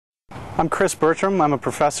I'm Chris Bertram. I'm a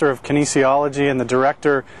professor of kinesiology and the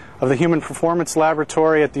director of the Human Performance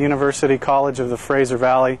Laboratory at the University College of the Fraser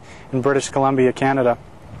Valley in British Columbia, Canada.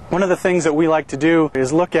 One of the things that we like to do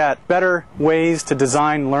is look at better ways to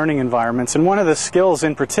design learning environments, and one of the skills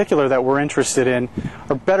in particular that we're interested in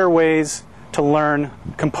are better ways to learn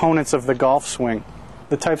components of the golf swing.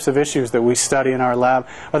 The types of issues that we study in our lab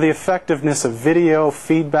are the effectiveness of video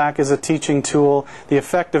feedback as a teaching tool, the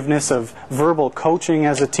effectiveness of verbal coaching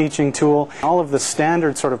as a teaching tool, all of the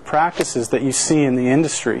standard sort of practices that you see in the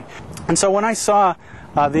industry. And so when I saw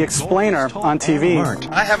the Explanar on TV,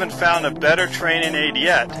 I haven't found a better training aid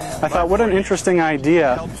yet. I thought, what an interesting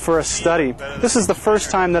idea for a study. This is the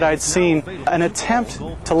first time that I'd seen an attempt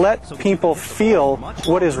to let people feel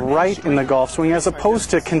what is right in the golf swing as opposed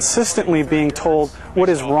to consistently being told what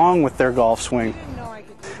is wrong with their golf swing.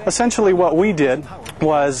 Essentially what we did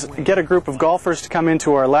was get a group of golfers to come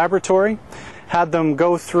into our laboratory, had them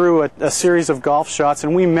go through a series of golf shots,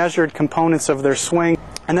 and we measured components of their swing,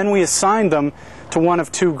 and then we assigned them to one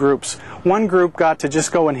of two groups. One group got to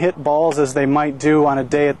just go and hit balls as they might do on a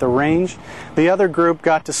day at the range. The other group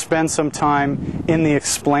got to spend some time in the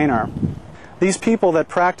Explanar. These people that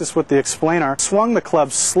practiced with the Explanar swung the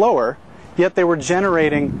clubs slower, yet they were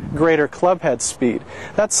generating greater club head speed.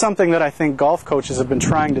 That's something that I think golf coaches have been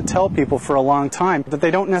trying to tell people for a long time, that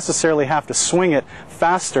they don't necessarily have to swing it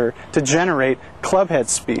faster to generate club head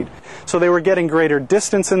speed. So they were getting greater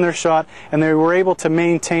distance in their shot, and they were able to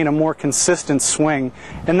maintain a more consistent swing.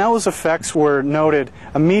 And those effects were noted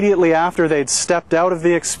immediately after they'd stepped out of the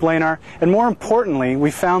Explanar. And more importantly, we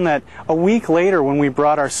found that a week later when we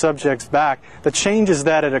brought our subjects back, the changes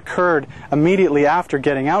that had occurred immediately after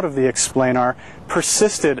getting out of the Explanar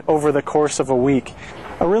persisted over the course of a week.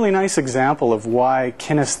 A really nice example of why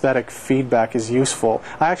kinesthetic feedback is useful.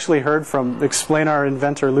 I actually heard from Explanar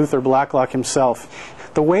inventor Luther Blacklock himself.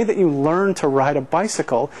 The way that you learn to ride a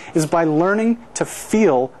bicycle is by learning to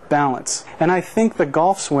feel balance. And I think the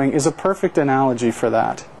golf swing is a perfect analogy for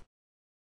that.